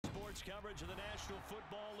This coverage of the National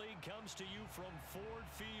Football League comes to you from Ford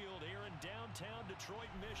Field here in downtown Detroit,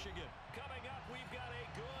 Michigan. Coming up, we've got a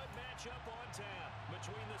good matchup on tap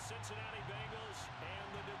between the Cincinnati Bengals and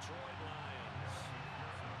the Detroit Lions.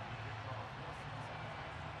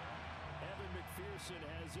 Evan McPherson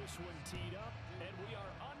has this one teed up, and we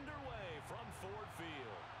are underway from Ford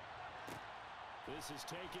Field. This is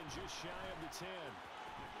taken just shy of the 10.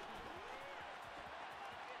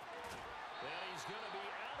 And he's going to be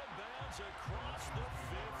out of bounds across the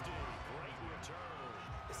 50. Great return.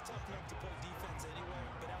 It's tough enough to play defense anyway,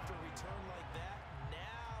 but after a return like that,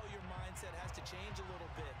 now your mindset has to change a little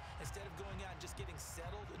bit. Instead of going out and just getting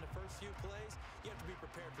settled in the first few plays, you have to be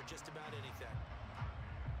prepared for just about anything.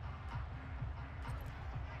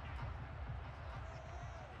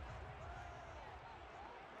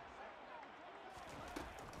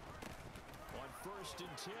 On 1st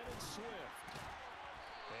and 10, it's Swift.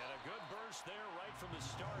 And a good burst there right from the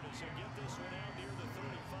start as they get this one out near the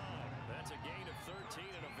 35. That's a gain of 13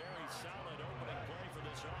 and a very solid opening play for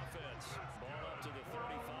this offense. Ball up to the 35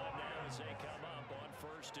 now as they come up on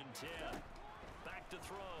 1st and 10. Back to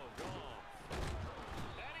throw, Goff.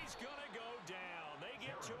 And he's going to go down. They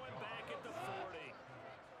get to him back at the 40.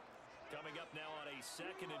 Coming up now on a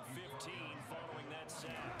 2nd and 15 following that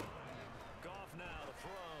sack. Goff now to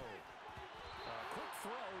throw. Quick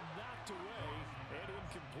throw knocked away and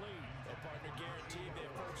incomplete. A partner guaranteed they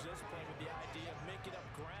approach this play with the idea of making up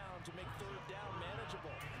ground to make 3rd down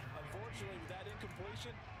manageable. Unfortunately, with that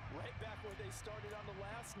incompletion, right back where they started on the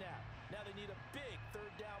last snap. Now they need a big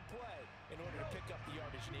 3rd down play in order to pick up the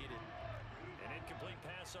yardage needed. An incomplete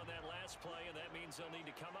pass on that last play, and that means they'll need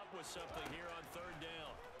to come up with something here on 3rd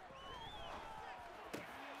down.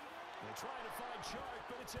 They're trying to find Chark,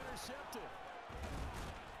 but it's intercepted.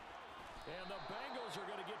 And the Bengals are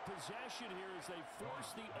going to get possession here as they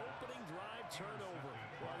force the opening drive turnover.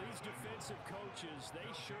 Well, these defensive coaches, they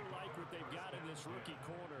sure like what they've got in this rookie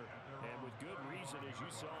corner. And with good reason, as you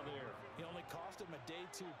saw there. He only cost him a day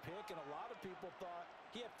 2 pick, and a lot of people thought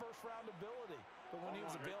he had 1st-round ability. But when he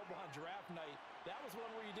was available on draft night, that was one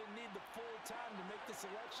where you didn't need the full time to make the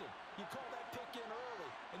selection. You call that pick in early,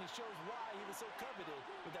 and he shows why he was so coveted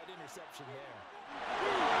with that interception there.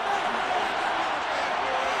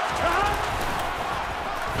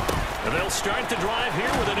 And they'll start the drive here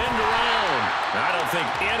with an end around. I don't think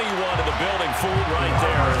anyone in the building fooled right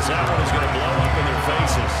there as that one is going to blow up in their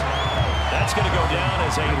faces. That's going to go down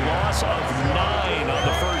as a loss of 9 on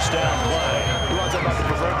the 1st down play. You want to talk about the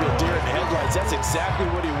proverbial deer in the headlights. That's exactly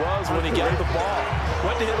what he was when he got the ball.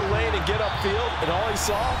 Went to hit a lane and get upfield, and all he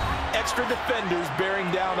saw, extra defenders bearing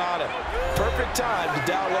down on him. Perfect time to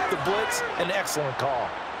dial up the blitz. An excellent call.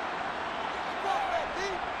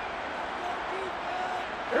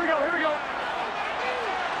 Here we go, here we go.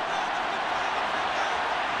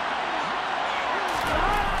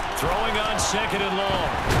 Throwing on 2nd and long.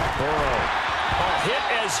 Burrow. A hit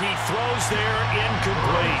as he throws there,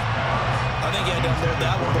 incomplete. I think he had to unload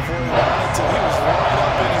that one before he wanted to. He was right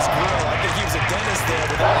up in his grill. I think he was a dentist there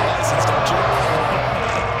without a license, don't you?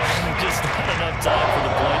 Just not enough time for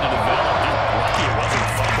the play to develop. Lucky it wasn't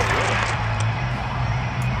a fumble, really.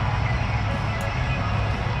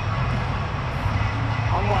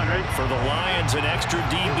 On 1, right? For the Lions, an extra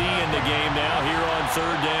DB in the game now here on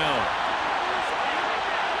 3rd down.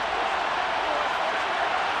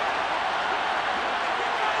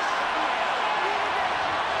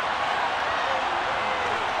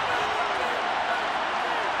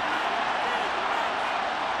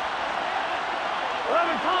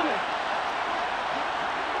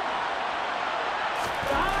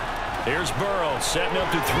 Here's Burrow setting up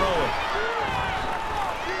to throw it.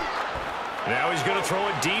 Now he's going to throw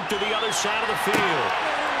it deep to the other side of the field.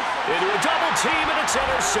 Into a double team, and it's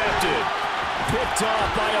intercepted. Picked off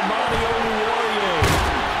by Amani Oruwariye.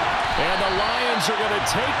 And the Lions are going to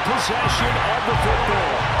take possession of the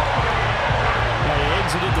football. They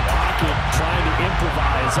exited the pocket trying to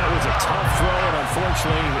improvise. That was a tough throw, and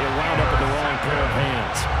unfortunately, it wound up in the wrong pair of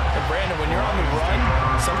hands. And Brandon, when you're on the run,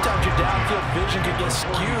 sometimes your downfield vision can get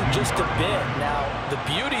skewed just a bit. Now, the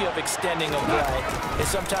beauty of extending a play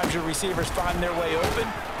is sometimes your receivers find their way open,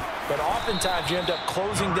 but oftentimes you end up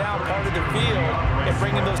closing down part of the field and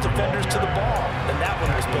bringing those defenders to the ball. And that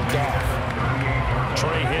one was picked off.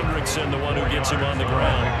 Trey Hendrickson, the one who gets him on the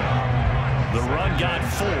ground. The run got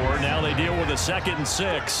 4. Now they deal with a 2nd and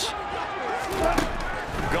 6.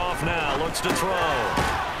 Goff now looks to throw.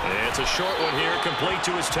 It's a short one here, complete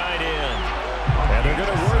to his tight end. And they're going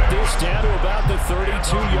to work this down to about the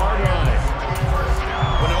 32-yard line.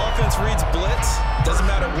 When an offense reads blitz, doesn't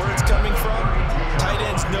matter where it's coming from, tight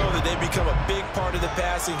ends know that they become a big part of the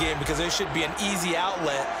passing game because there should be an easy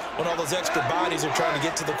outlet when all those extra bodies are trying to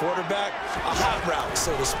get to the quarterback. A hot route,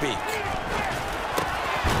 so to speak.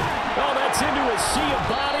 Well, that's into a sea of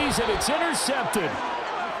bodies, and it's intercepted.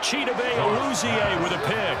 Chidobe Awuzie with a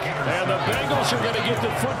pick. And the Bengals are going to get the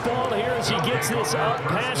football here as he gets this up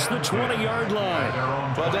past the 20-yard line.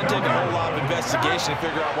 Well, it doesn't take a whole lot of investigation to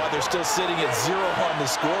figure out why they're still sitting at 0 on the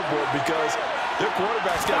scoreboard, because their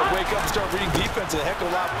quarterback's got to wake up and start reading defense a heck of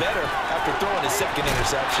a lot better after throwing his second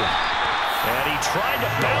interception. And he tried to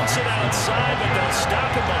bounce it outside, but they'll stop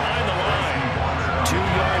him behind the line. 2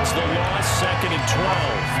 yards the loss, 2nd and 12.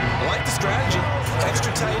 I like the strategy.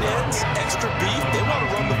 Extra tight ends, extra beef. They want to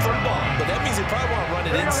run the football, but that means they probably want to run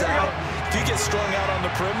it inside. If you get strung out on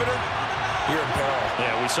the perimeter, you're in peril.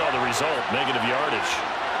 Yeah, we saw the result, negative yardage.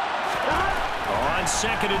 On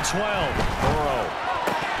 2nd and 12, Burrow.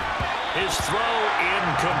 His throw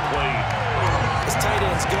incomplete. As tight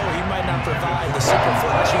ends go, he might not provide the super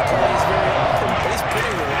flashy plays very often, but he's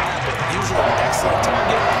pretty reliable. Usually an excellent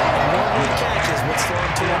target, and normally catches what's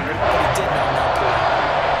thrown to him, but he didn't on that play.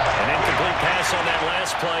 An incomplete pass on that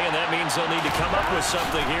last play, and that means they'll need to come up with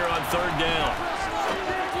something here on 3rd down.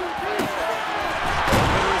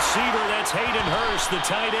 The receiver, that's Hayden Hurst, the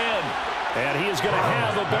tight end. And he is going to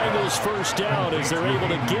have the Bengals first down as they're able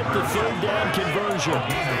to get the 3rd down conversion.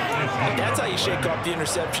 And that's how you shake off the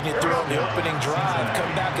interception you threw on the opening drive, come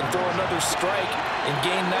back and throw another strike and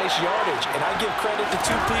gain nice yardage. And I give credit to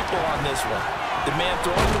 2 people on this one. The man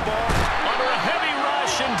throwing the ball. Under a heavy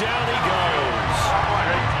rush, and down he goes.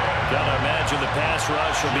 Gotta imagine the pass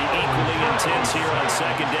rush will be equally intense here on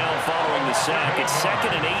 2nd down following the sack. It's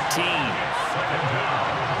 2nd and 18.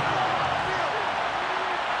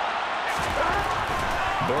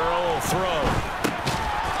 Burrow will throw.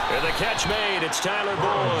 And the catch made. It's Tyler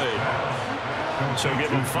Boyd. So give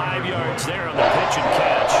him 5 yards there on the pitch and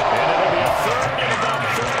catch. And it'll be a 3rd and about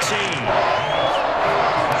 13.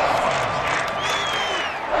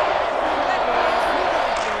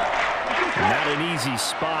 Not an easy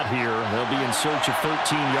spot here. They'll be in search of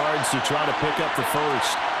 13 yards to try to pick up the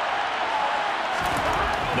first.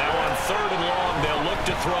 Now on 3rd and long, they'll look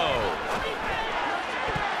to throw.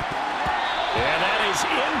 And that is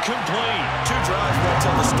incomplete. 2 drives won't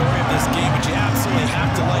tell the story of this game, but you absolutely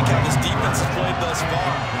have to like how this defense has played thus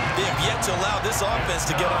far. They have yet to allow this offense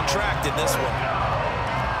to get on track in this one.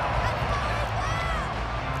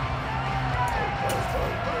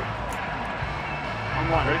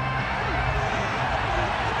 I'm wondering.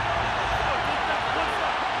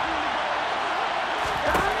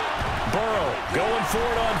 Burrow going for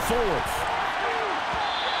it on 4th.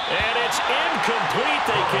 And it's incomplete.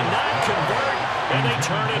 They cannot convert, and they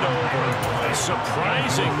turn it over. A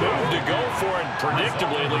surprising move to go for it.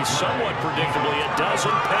 Predictably, at least somewhat predictably, it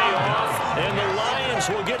doesn't pay off. And the Lions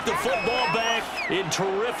will get the football back in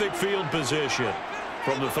terrific field position.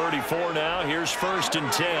 From the 34 now, here's 1st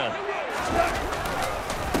and 10.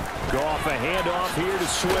 Goff a handoff here to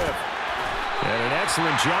Swift. And an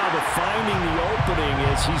excellent job of finding the opening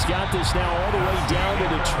as he's got this now all the way down to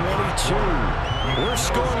the 22. We're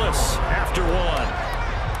scoreless after 1.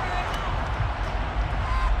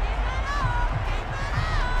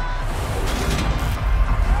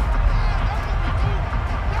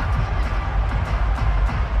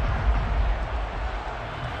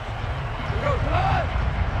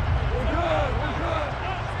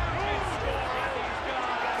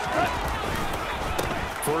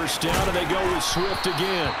 First down, and they go with Swift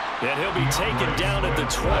again. And he'll be taken down at the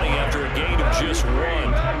 20 after a gain of just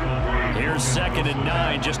 1. Here's 2nd and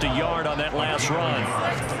 9, just a yard on that last run.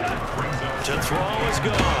 To throw is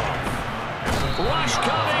gone. Rush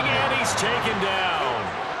coming, and he's taken down.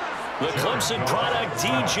 The Clemson product,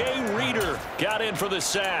 DJ Reader, got in for the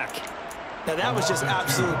sack. Now that was just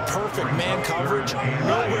absolute perfect man coverage.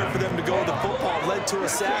 Nowhere for them to go with the football. Led to a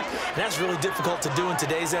sack. And that's really difficult to do in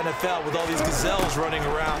today's NFL with all these gazelles running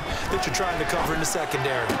around that you're trying to cover in the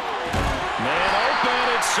secondary. Man open,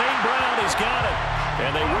 it's St. Brown. He's got it. And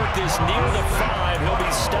they work this near the 5. He'll be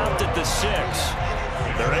stopped at the 6.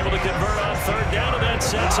 They're able to convert on 3rd down, and that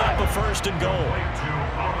sets up a 1st and goal.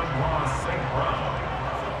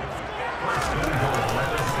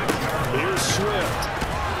 Here's Swift.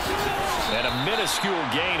 And a minuscule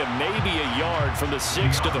gain of maybe a yard from the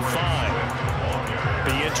 6 to the 5.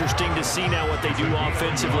 Be interesting to see now what they do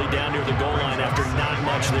offensively down near the goal line after not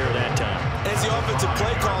much there that time. As the offensive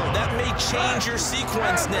play caller, that may change your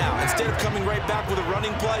sequence now. Instead of coming right back with a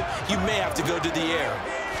running play, you may have to go to the air.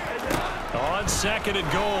 On 2nd and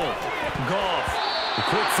goal, Goff The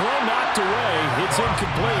quick throw knocked away. It's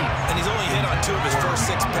incomplete. And he's only hit on 2 of his first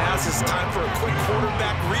 6 passes. Time for a quick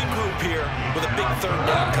quarterback regroup here with a big 3rd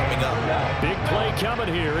down coming up. Big play coming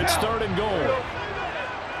here. It's 3rd and goal.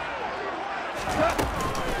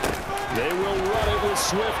 They will run it with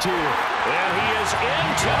Swift here. And he is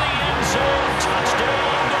into the end zone.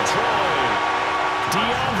 Touchdown, Detroit.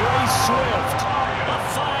 DeAndre Swift. A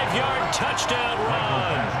 5-yard touchdown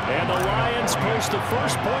run. And the Lions post the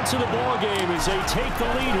first points of the ballgame as they take the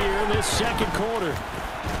lead here in this 2nd quarter.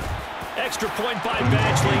 Extra point by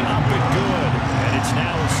Badgley, up and good. And it's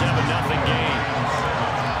now a 7-0 game.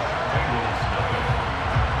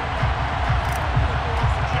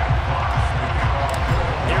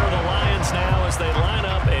 Here are the Lions now as they line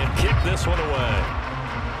up and kick this one away.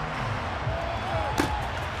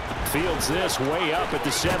 Fields this way up at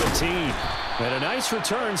the 17. And a nice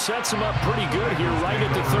return sets him up pretty good here right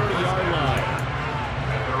at the 30-yard line.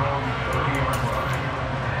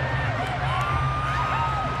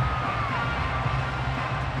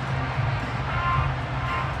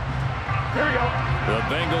 Here we go. The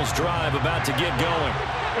Bengals drive about to get going.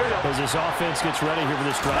 As this offense gets ready here for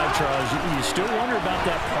this drive, Charles, you still wonder about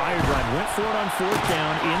that prior drive. Went for it on 4th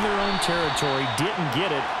down in their own territory, didn't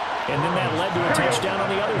get it, and then that led to a touchdown on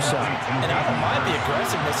the other side. And I don't mind the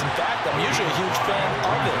aggressiveness. In fact, I'm usually a huge fan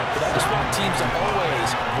of it, but I just want teams to always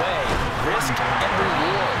weigh risk and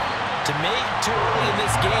reward. To me, too early in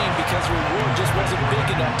this game because reward just wasn't big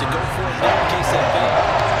enough to go for it there in case they failed.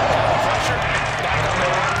 Now the pressure back on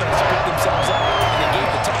their offense to pick themselves up, and they gave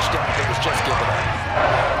the touchdown that was just given up.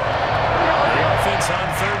 The offense on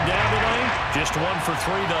 3rd down tonight, just 1 for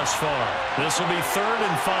 3 thus far. This will be 3rd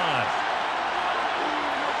and 5.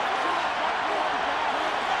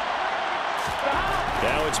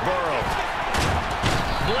 Now it's Burrow.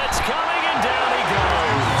 Blitz coming, and down he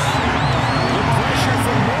goes. The pressure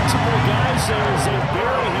from multiple guys there as they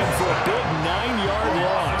bury him for a big 9-yard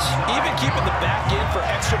loss. Even keeping the back in for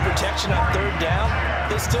extra protection on 3rd down,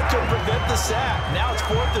 they still couldn't prevent the sack. Now it's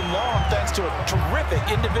 4th and long thanks to a terrific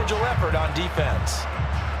individual effort on defense.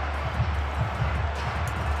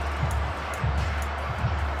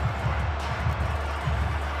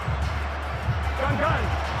 Gun.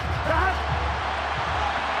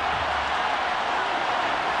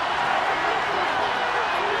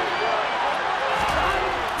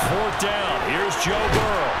 4th down. Here's Joe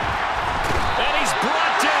Burrow. And he's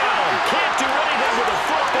brought down. Can't do anything with the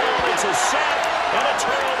football. It's a sack and a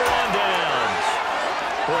turnover on downs.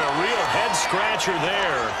 Boy, a real head-scratcher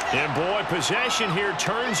there. And, boy, possession here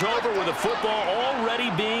turns over with the football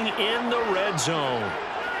already being in the red zone.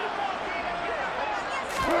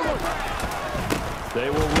 They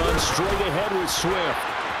will run straight ahead with Swift.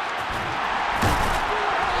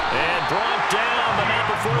 And brought down, but not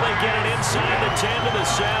before they get it inside the 10 to the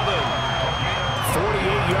 7.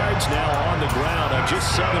 48 yards now on the ground on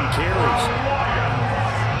just 7 carries.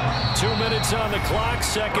 2 minutes on the clock,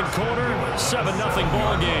 2nd quarter, 7-0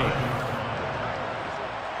 ball game.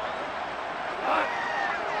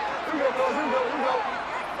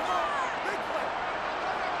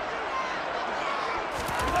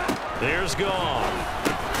 There's Gone.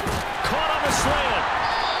 Caught on the slant.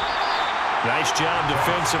 Nice job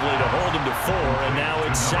defensively to hold him to 4, and now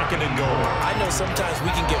it's 2nd and goal. I know sometimes we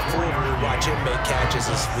can get fooled when we watch him make catches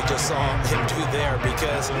as we just saw him do there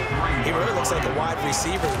because he really looks like a wide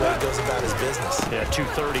receiver the way he goes about his business. Yeah,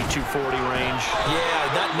 230, 240 range.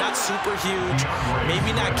 Yeah, not super huge.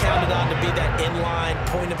 Maybe not counted on to be that inline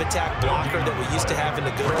point-of-attack blocker that we used to have in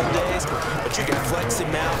the good old days, but you can flex him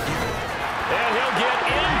out. And he'll get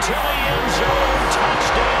into the end zone.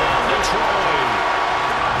 Touchdown, Detroit.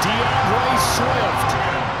 DeAndre Swift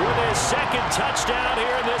with his 2nd touchdown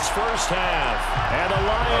here in this first half. And the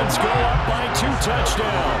Lions go up by 2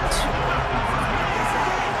 touchdowns.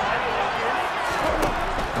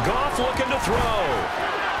 Goff looking to throw.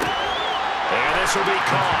 And this will be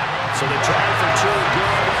caught. So they try for 2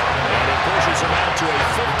 good. And it pushes them out to a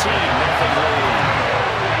 15-0 lead.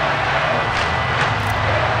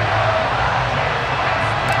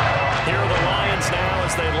 Here are the Lions now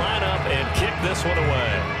as they line up and kick this one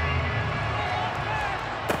away.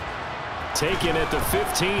 Taken at the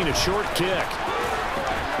 15, a short kick.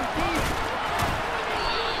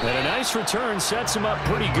 And a nice return sets him up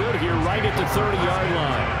pretty good here right at the 30-yard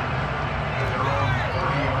line.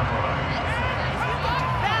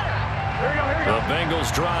 The Bengals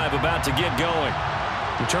drive about to get going.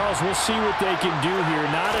 Charles, we'll see what they can do here.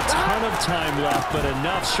 Not a ton of time left, but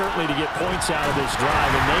enough certainly to get points out of this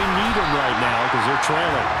drive, and they need them right now because they're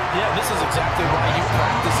trailing. Yeah, this is exactly why you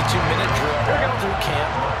practice a 2-minute drill all through camp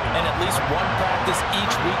and at least one practice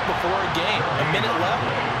each week before a game. And minute left,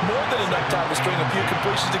 more than enough time to string a few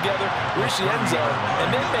completions together, reach the end zone, and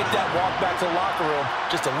then make that walk back to the locker room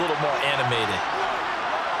just a little more animated.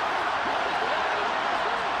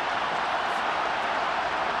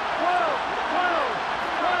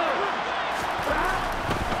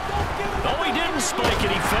 No, he didn't spike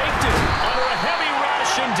it. He faked it. Under a heavy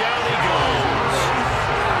rush, and down he goes.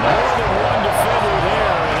 More than one defender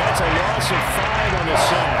there, and that's a loss of 5 on the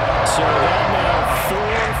sack. So that now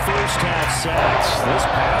 4 first-half sacks. This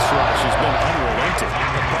pass rush has been unrelenting.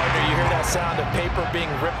 And partner, you hear that sound of paper being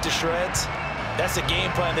ripped to shreds? That's the game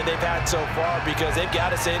plan that they've had so far, because they've got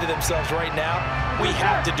to say to themselves right now, we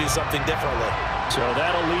have to do something differently. So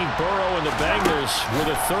that'll leave Burrow and the Bengals with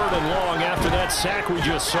a 3rd and long after that sack we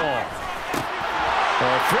just saw. A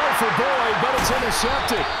throw for Boyd, but it's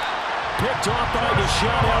intercepted. Picked off by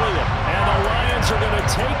Deshaun Elliott. And the Lions are going to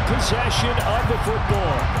take possession of the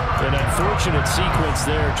football. An unfortunate sequence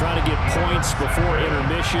there, trying to get points before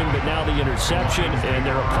intermission, but now the interception, and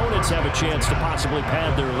their opponents have a chance to possibly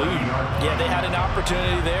pad their lead. Yeah, they had an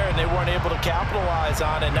opportunity there, and they weren't able to capitalize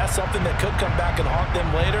on it, and that's something that could come back and haunt them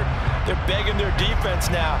later. They're begging their defense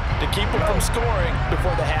now to keep them from scoring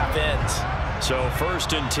before the half ends. So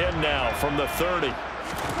 1st and 10 now from the 30.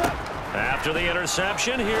 After the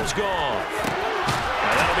interception, here's Goff.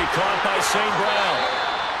 And that'll be caught by St. Brown.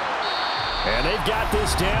 And they've got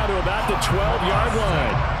this down to about the 12-yard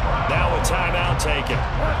line. Now a timeout taken.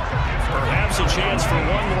 Perhaps a chance for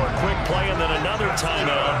one more quick play and then another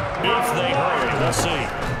timeout if they hurry. We'll see.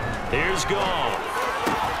 Here's Goff.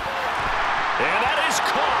 And that is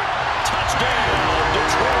caught. Touchdown,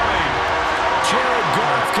 Detroit. Jared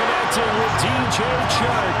Goff connecting with DJ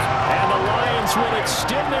Chark. And the Lions will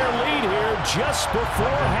extend their lead here just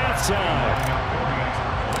before halftime.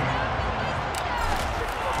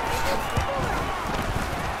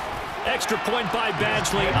 Extra point by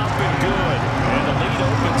Badgley, up and good. And the lead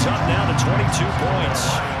opens up now to 22 points.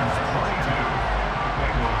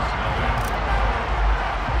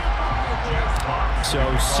 So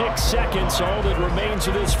 6 seconds, all that remains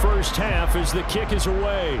of this first half as the kick is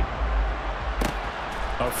away.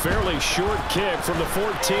 A fairly short kick from the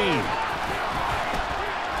 14.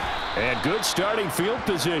 And good starting field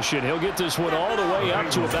position. He'll get this one all the way up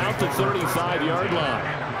to about the 35-yard line.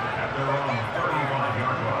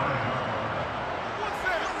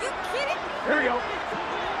 Here we go.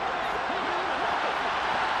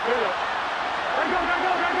 Here we go.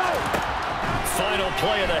 Go. Final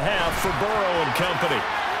play of the half for Burrow and company.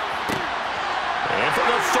 And for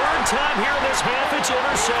the 3rd time here in this half, it's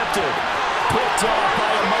intercepted. Picked off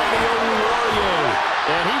by Amadio Laurier.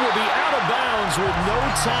 And he will be out of bounds with no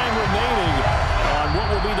time remaining on what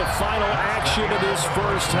will be the final action of this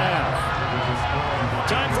first half.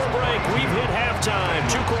 Time for a break. We've hit halftime.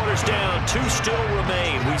 2 quarters down, 2 still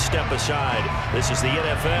remain. We step aside. This is the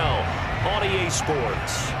NFL on EA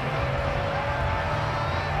Sports.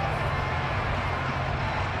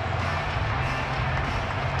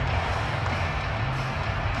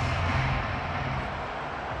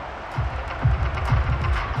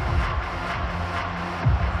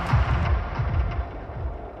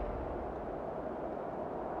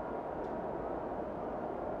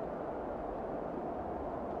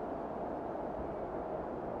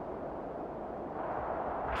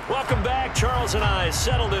 Welcome back. Charles and I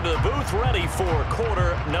settled into the booth, ready for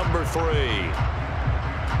quarter number 3.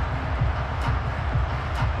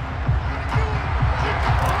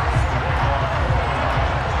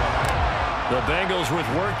 The Bengals with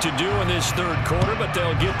work to do in this 3rd quarter, but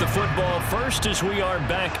they'll get the football first as we are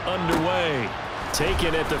back underway.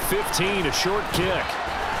 Taken at the 15, a short kick.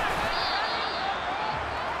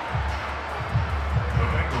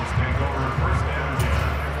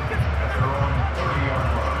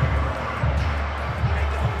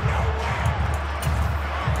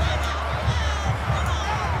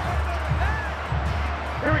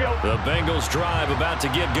 The Bengals drive about to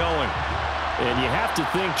get going. And you have to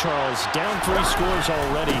think, Charles, down 3 scores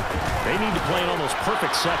already. They need to play an almost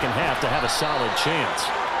perfect second half to have a solid chance.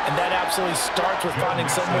 And that absolutely starts with finding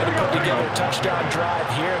some way to put together a touchdown drive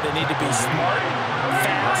here. They need to be smart,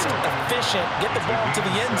 fast, efficient, get the ball to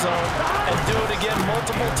the end zone, and do it again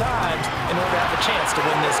multiple times in order to have a chance to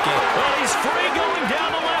win this game. Well, he's free going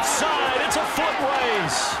down the left side. It's a foot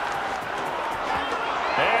race.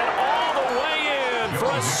 And all the way in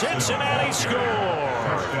for a Cincinnati score.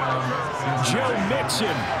 Joe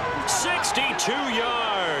Mixon, 62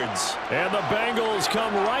 yards. And the Bengals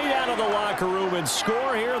come right out of the locker room and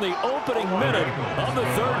score here in the opening minute of the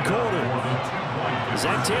 3rd quarter.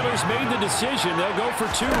 Zach Taylor's made the decision. They'll go for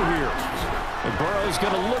 2 here. And Burrow's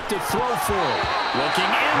going to look to throw for it. Looking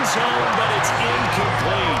end zone, but it's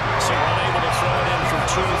incomplete. So unable to throw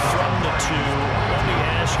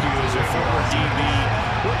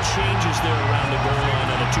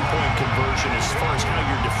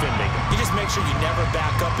rusher, you never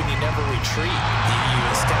back up and you never retreat. You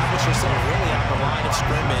establish yourself really on the line of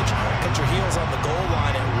scrimmage, put your heels on the goal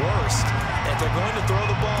line at worst. And if they're going to throw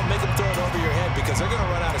the ball, make them throw it over your head because they're going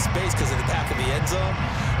to run out of space because of the back of the end zone.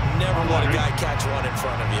 Never let a guy catch one in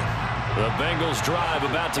front of you. The Bengals drive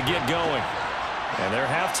about to get going. And their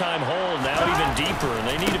halftime hole now even deeper, and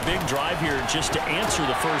they need a big drive here just to answer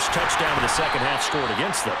the first touchdown of the second half scored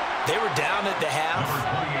against them. They were down at the half.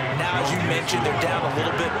 Now, as you mentioned, they're down a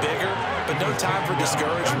little bit bigger, but no time for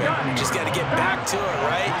discouragement. You just got to get back to it,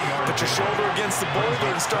 right? Put your shoulder against the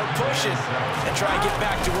boulder and start pushing, and try and get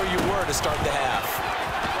back to where you were to start the half.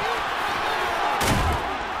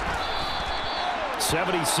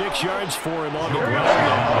 76 yards for him on the ground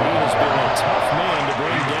now. He has been a tough man to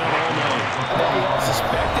bring down all night. We all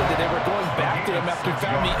suspected that they were going back to him after he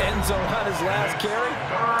found the end zone on his last carry,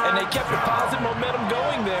 and they kept the positive momentum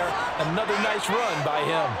going there. Another nice run by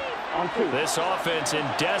him. This offense in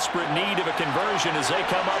desperate need of a conversion as they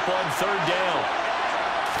come up on third down.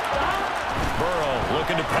 Burrow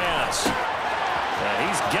looking to pass.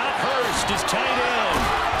 He's got Hurst, his tight end.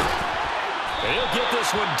 He'll get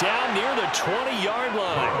this one down near the 20-yard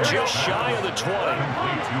line, just shy of the 20.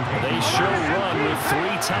 They sure run with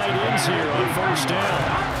three tight ends here on first down.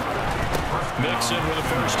 Mixon with a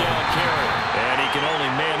first down carry, and he can only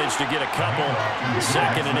manage to get a couple.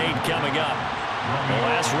 2nd and 8 coming up. The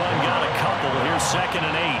last run got a couple. Here's 2nd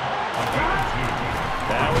and 8.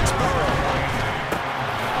 Now it's Burrow.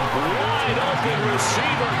 Wide open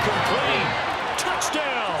receiver complete.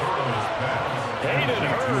 Touchdown. Hayden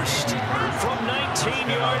Hurst from 19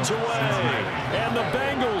 yards away. And the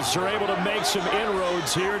Bengals are able to make some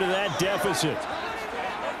inroads here to that deficit.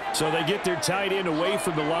 So they get their tight end away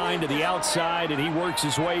from the line to the outside, and he works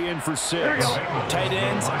his way in for 6. Tight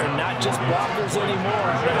ends are not just blockers anymore.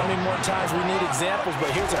 I don't know how many more times we need examples, but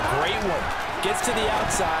here's a great one. Gets to the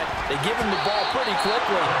outside, they give him the ball pretty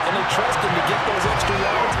quickly, and they trust him to get those extra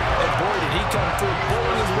yards. And boy, did he come through,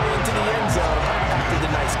 pulling his way into the end zone after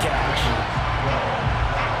the nice catch.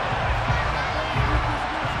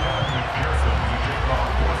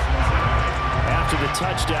 After the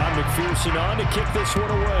touchdown, McPherson on to kick this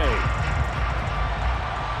one away.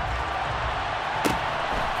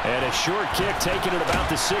 And a short kick taken at about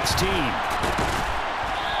the 16.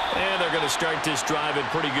 And they're going to start this drive in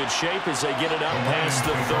pretty good shape as they get it up past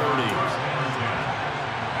the 30.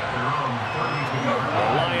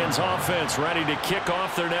 The Lions offense ready to kick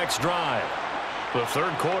off their next drive. The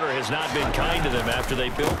third quarter has not been kind to them after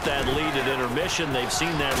they built that lead at intermission. They've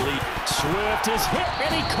seen that lead. Swift is hit,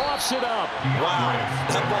 and he coughs it up. Wow,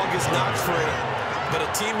 that ball gets knocked free, but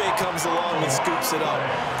a teammate comes along and scoops it up.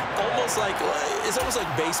 It's almost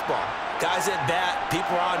like baseball. Guys at bat,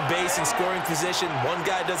 people are on base in scoring position. One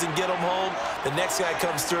guy doesn't get him home. The next guy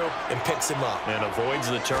comes through and picks him up. And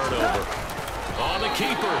avoids the turnover. On the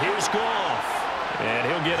keeper, here's Goff.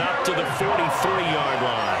 And he'll get up to the 43-yard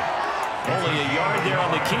line. Only a yard there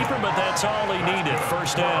on the keeper, but that's all he needed.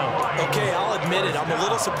 First down. Okay, I'll admit it. I'm a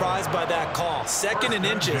little surprised by that call. 2nd and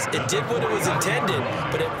inches. It did what it was intended,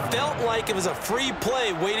 but it felt like it was a free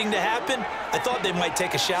play waiting to happen. I thought they might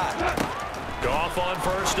take a shot. Goff on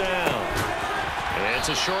first down. And it's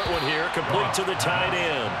a short one here, complete to the tight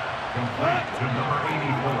end. Complete to number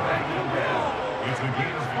 84. It's a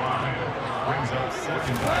gain of 5. Brings up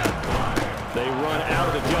 2nd and 5. They run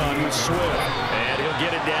out of the gun with Swift, and he'll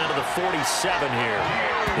get it down to the 47 here.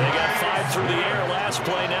 They got 5 through the air last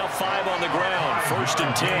play, now 5 on the ground. 1st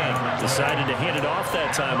and 10. Decided to hand it off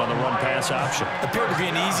that time on the run-pass option. Appeared to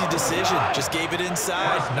be an easy decision. Just gave it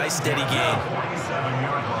inside. Nice steady gain.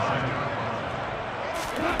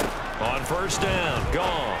 On first down,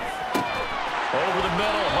 Goff. Over the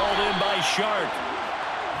middle, hauled in by Shark.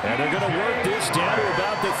 And they're going to work this down to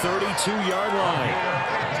about the 32-yard line.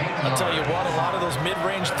 I'll tell you what, a lot of those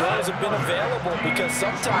mid-range throws have been available because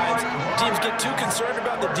sometimes teams get too concerned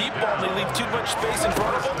about the deep ball and they leave too much space in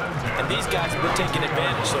front of them. And these guys have been taking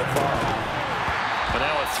advantage so far. But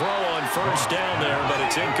now a throw on first down there, but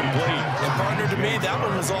it's incomplete. And partner, to me, that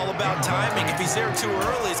one was all about timing. If he's there too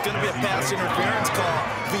early, it's going to be a pass interference call.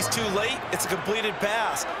 If he's too late, it's a completed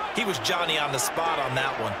pass. He was Johnny on the spot on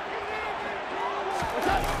that one.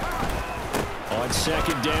 On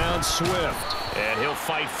 2nd down, Swift. And he'll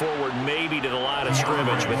fight forward maybe to the line of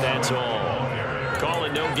scrimmage, but that's all.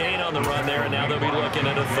 Calling no gain on the run there, and now they'll be looking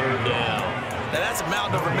at a 3rd down. Now that's a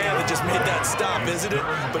mountain of a man that just made that stop, isn't it?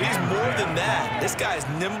 But he's more than that. This guy's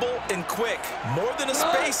nimble and quick. More than a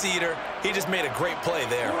space eater. He just made a great play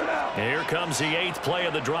there. And here comes the 8th play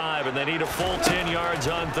of the drive, and they need a full 10 yards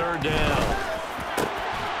on 3rd down.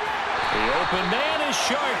 The open man is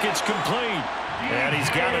Shark. It's complete. And he's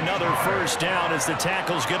got another first down as the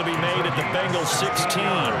tackle's going to be made at the Bengals 16.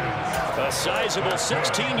 A sizable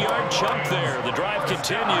 16-yard chunk there. The drive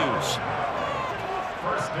continues.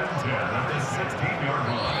 First and 10 at the 16-yard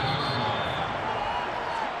line.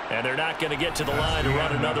 And they're not going to get to the line to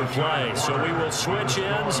run another play. So we will switch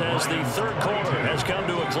ends as the third quarter has come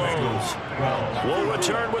to a close. We'll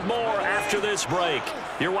return with more after this break.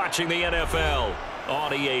 You're watching the NFL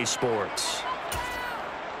on EA Sports.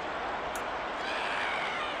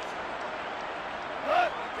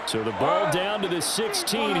 So the ball down to the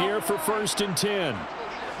 16 here for first and 10.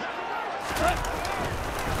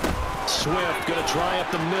 Swift going to try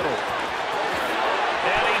up the middle.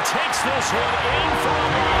 And he takes this one in for a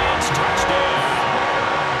Lions touchdown.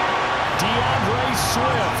 DeAndre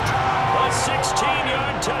Swift, a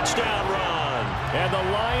 16-yard touchdown run. And the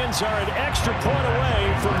Lions are an extra point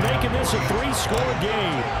away from making this a 3-score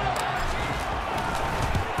game.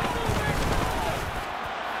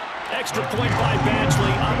 Extra point by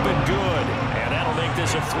Badgley, up and good. And that'll make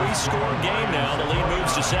this a 3-score game now. The lead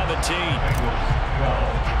moves to 17.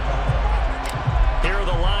 Here are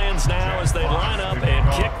the Lions now as they line up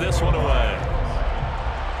and kick this one away.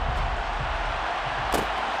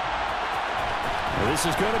 This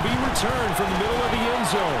is going to be returned from the middle of the end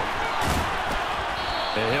zone.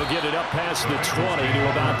 And he'll get it up past the 20 to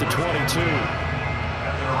about the 22.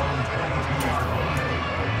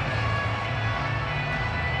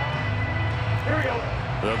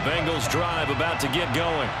 The Bengals drive about to get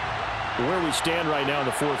going. Where we stand right now in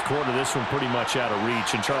the fourth quarter, this one pretty much out of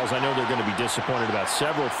reach. And, Charles, I know they're going to be disappointed about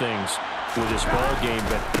several things with this ball game,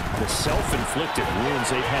 but the self-inflicted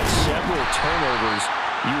wounds, they've had several turnovers.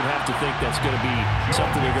 You would have to think that's going to be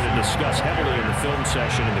something they're going to discuss heavily in the film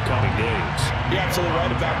session in the coming days. You're absolutely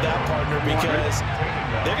right about that, partner, because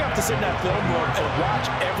they're going to have to sit in that film room and watch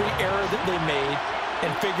every error that they made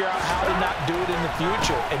and figure out how to not do it in the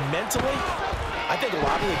future. And mentally, I think a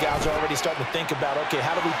lot of the guys are already starting to think about, okay,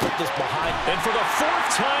 how do we put this behind? And for the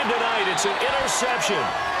 4th time tonight, it's an interception.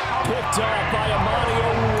 Picked up by Amani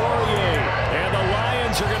Oruwariye. And the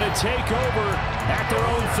Lions are going to take over at their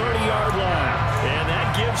own 30-yard line. And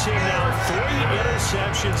that gives him now 3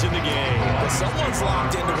 interceptions in the game. Well, someone's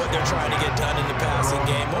locked into what they're trying to get done in the passing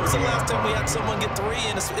game. When was the last time we had someone get 3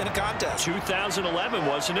 in a contest? 2011,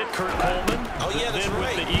 wasn't it? Kurt Coleman? Oh, yeah, that's then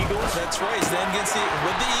right. With the Eagles? That's right. He's then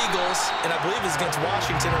with the Eagles, and I believe it's against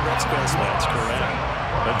Washington and Rex Grossman. That's correct.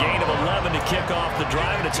 A gain of 11 to kick off the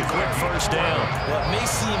drive, and it's a quick first down. Well, it may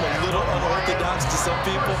seem a little unorthodox to some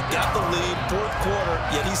people. Got the lead, fourth quarter,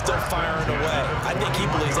 yet he's still firing away. I think he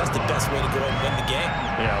believes that's the best way to go and win the game.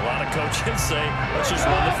 Yeah, a lot of coaches say, let's just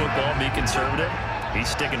run the football, be conservative.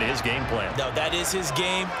 He's sticking to his game plan. No, that is his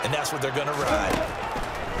game, and that's what they're going to ride.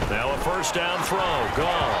 Now a first down throw,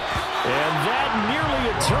 gone. And that nearly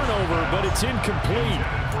a turnover, but it's incomplete.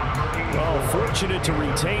 Well, fortunate to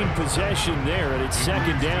retain possession there, and it's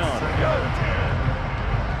second down.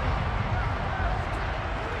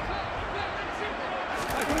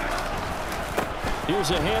 Here's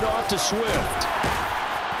a handoff to Swift.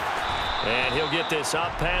 And he'll get this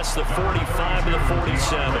up past the 45 to the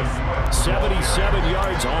 47. 77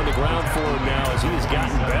 yards on the ground for him now as he has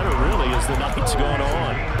gotten better, really, as the night's gone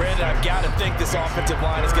on. Brandon, I've got to think this offensive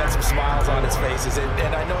line has got some smiles on its faces.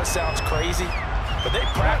 And I know it sounds crazy, but they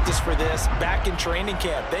practiced for this back in training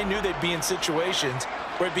camp. They knew they'd be in situations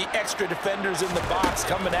where it'd be extra defenders in the box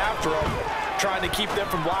coming after them, trying to keep them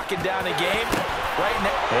from locking down a game. Right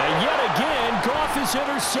now. And yet again, Goff is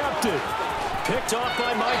intercepted. Picked off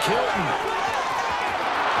by Mike Hilton.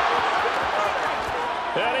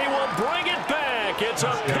 And he will bring it back. It's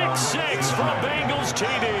a pick 6 for a Bengals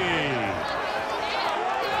TD.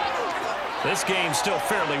 This game's still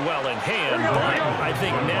fairly well in hand, but I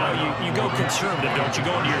think now you go conservative, don't you?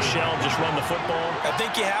 Go into your shell and just run the football? I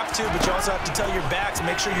think you have to, but you also have to tell your backs,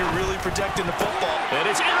 make sure you're really protecting the football. And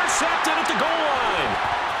it's intercepted at the goal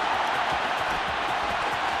line.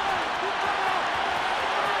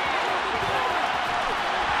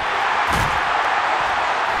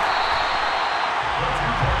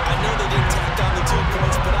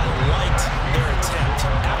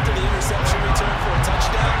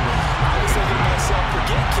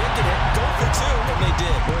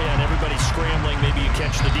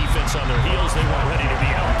 The defense on their heels, they weren't ready to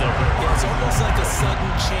be out there. Yeah, it's almost like a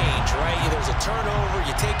sudden change, right? There's a turnover,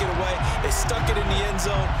 you take it away, they stuck it in the end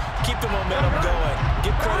zone, keep the momentum going.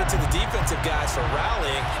 Give credit to the defensive guys for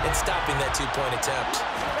rallying and stopping that 2-point attempt.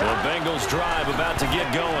 The Bengals drive about to get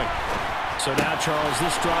going. So now, Charles,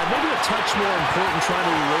 this drive maybe a touch more important, trying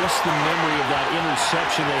to erase the memory of that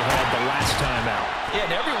interception they had the last time out. Yeah,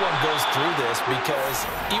 and everyone goes through this because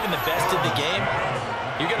even the best in the game,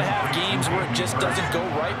 you're going to have games where it just doesn't go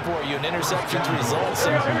right for you and interceptions result.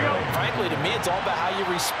 So, frankly, to me, it's all about how you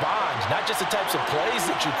respond, not just the types of plays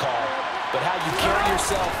that you call, but how you carry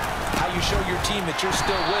yourself, how you show your team that you're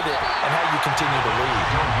still with it, and how you continue to lead.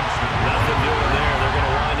 Nothing doing there. They're going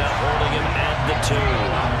to wind up holding him at the 2.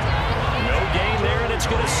 No gain there, and it's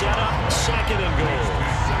going to set up 2nd and goal.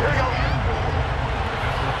 Here we go.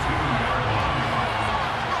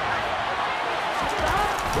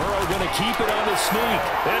 Burrow going to keep it on the sneak,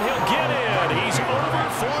 and he'll get in. He's over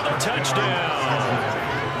for the touchdown.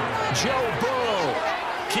 Joe Burrow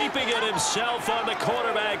keeping it himself on the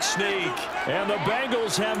quarterback sneak. And the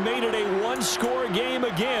Bengals have made it a one-score game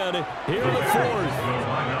again here in the 4th.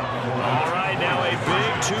 All right, now a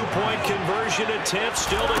big 2-point conversion attempt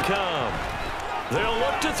still to come. They'll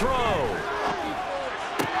look to throw.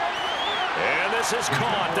 And this is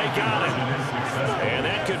caught. They got it. And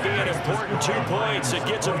that could be an important 2 points. It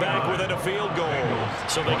gets them back within a field goal.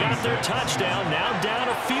 So they got their touchdown. Now down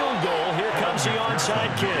a field goal. Here comes the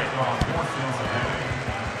onside kick.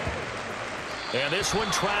 And this one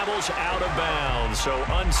travels out of bounds. So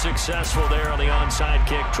unsuccessful there on the onside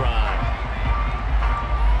kick try.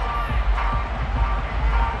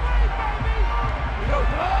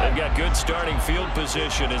 They've got good starting field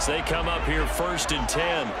position as they come up here 1st and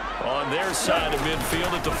 10 on their side of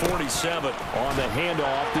midfield at the 47. On the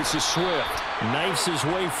handoff, this is Swift. Knifes his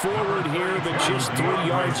way forward here, but just 3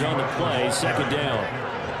 yards on the play. 2nd down.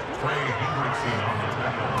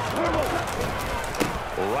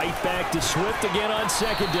 Right back to Swift again on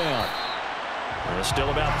 2nd down. And still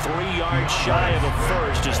about 3 yards shy of a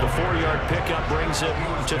first as the 4-yard pickup brings him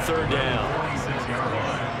to 3rd down.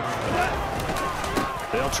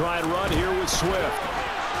 They'll try and run here with Swift.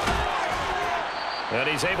 And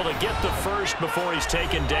he's able to get the first before he's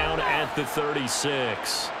taken down at the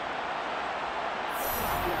 36.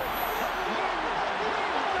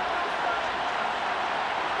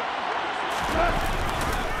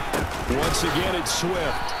 Once again, it's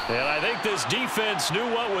Swift. And I think this defense knew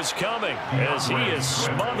what was coming as he is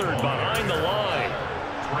smothered behind the line.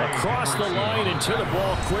 Across the line and to the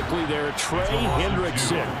ball quickly there, Trey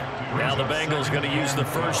Hendrickson. Now the Bengals going to use the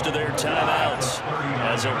first of their timeouts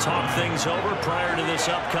as they'll talk things over prior to this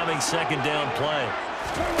upcoming 2nd down play.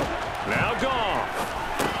 Now Goff.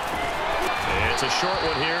 It's a short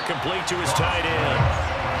one here, complete to his tight end.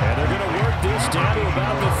 And they're going to work this down to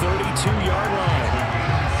about the 32-yard line.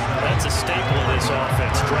 That's a staple of this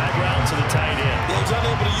offense. Drag route to the tight end. Yeah, he's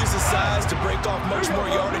unable to use his size to break off much more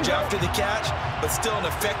yardage after the catch, but still an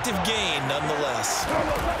effective gain nonetheless.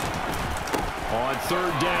 On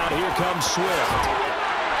 3rd down, here comes Swift.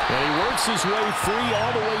 And he works his way free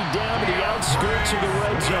all the way down to the outskirts of the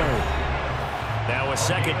red zone. Now a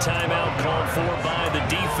 2nd timeout called for by the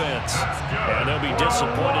defense. And they'll be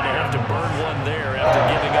disappointed to have to burn one there after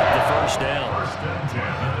giving up the 1st down.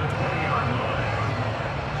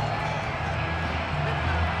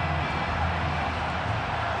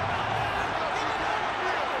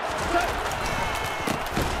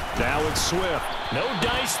 Now it's Swift. No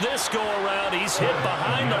dice this go-around. He's hit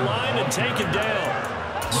behind the line and taken down.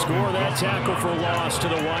 Score that tackle for loss to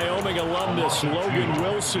the Wyoming alumnus, Logan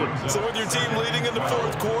Wilson. So with your team leading in the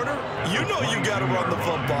 4th quarter, you know you've got to run the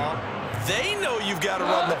football. They know you've got to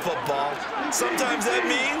run the football. Sometimes that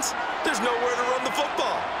means there's nowhere to run the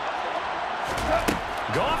football.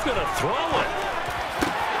 Goff going to throw it.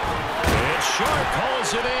 And Sharp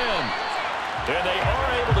calls it in. And they are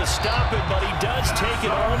able to stop it, but he does take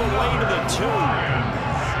it all the way to the 2.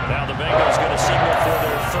 Now the Bengals going to signal for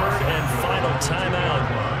their 3rd and final timeout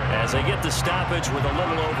as they get the stoppage with a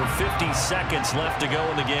little over 50 seconds left to go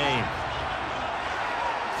in the game.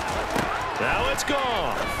 Now it's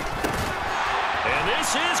gone. And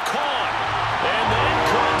this is caught. And that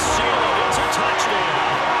could seal it. It's a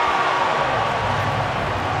touchdown.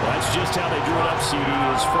 That's just how they drew it up, CD.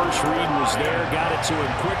 His first read was there, got it to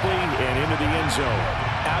him quickly, and into the end zone.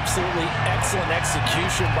 Absolutely excellent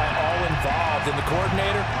execution by all involved. And the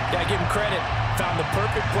coordinator, gotta give him credit, found the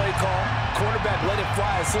perfect play call. Quarterback let it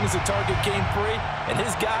fly as soon as the target came free, and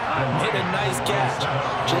his guy hit a nice catch.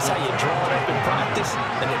 Just how you draw it up in practice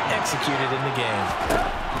and then execute it in the game.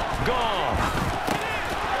 Gone.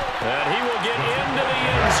 And he will get into the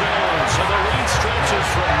end zone. So the lead stretches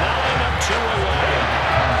from 9 up to 11.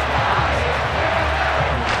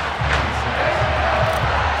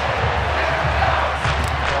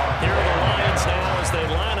 Here are the Lions now as they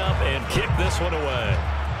line up and kick this one away.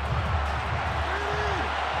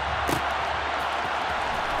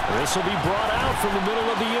 This will be brought out from the middle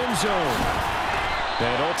of the end zone.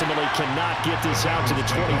 And ultimately cannot get this out to the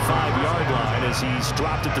 25-yard line as he's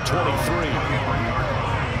dropped at the 23.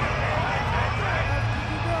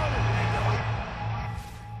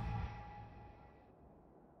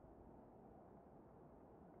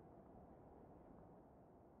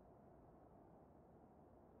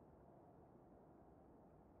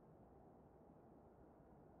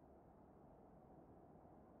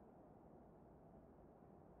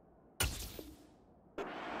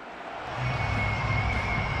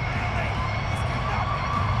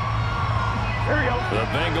 The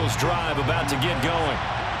Bengals drive about to get going.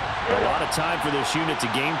 A lot of time for this unit to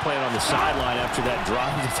game plan on the sideline after that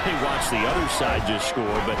drive that they watched the other side just score.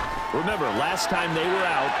 But remember, last time they were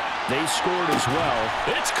out, they scored as well.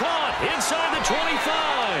 It's caught inside the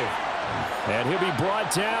 25. And he'll be brought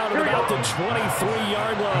down at about the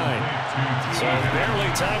 23-yard line. So barely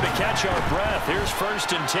time to catch our breath. Here's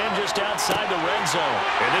 1st and 10 just outside the red zone.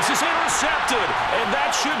 And this is intercepted, and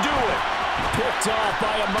that should do it. Picked off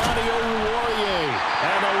by Amani Oruwariye.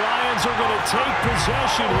 And the Lions are going to take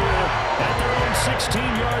possession here at their own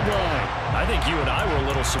 16-yard line. I think you and I were a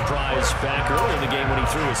little surprised back early in the game when he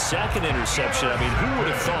threw his 2nd interception. I mean, who would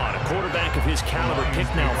have thought a quarterback of his caliber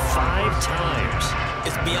picked now 5 times?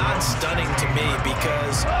 It's beyond stunning to me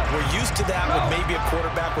because we're used to that with maybe a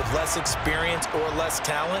quarterback with less experience or less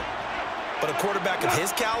talent. But a quarterback of his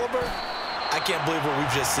caliber, I can't believe what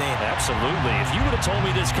we've just seen. Absolutely. If you would have told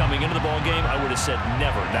me this coming into the ballgame, I would have said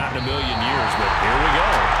never, not in a million years. But here we go.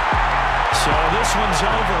 So this one's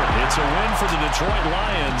over. It's a win for the Detroit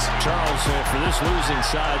Lions. Charles, for this losing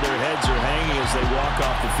side, their heads are hanging as they walk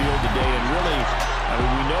off the field today. And really, I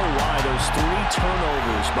mean, we know why. Those 3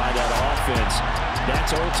 turnovers by that offense,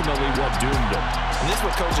 that's ultimately what doomed them. And this is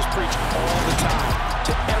what coaches preach all the time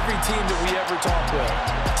to every team that we ever talk with.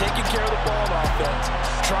 Taking care of the ball on offense,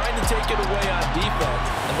 trying to take it away on defense.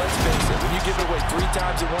 And let's face it, when you give it away 3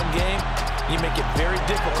 times in one game, you make it very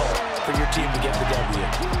difficult for your team to get the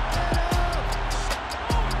W.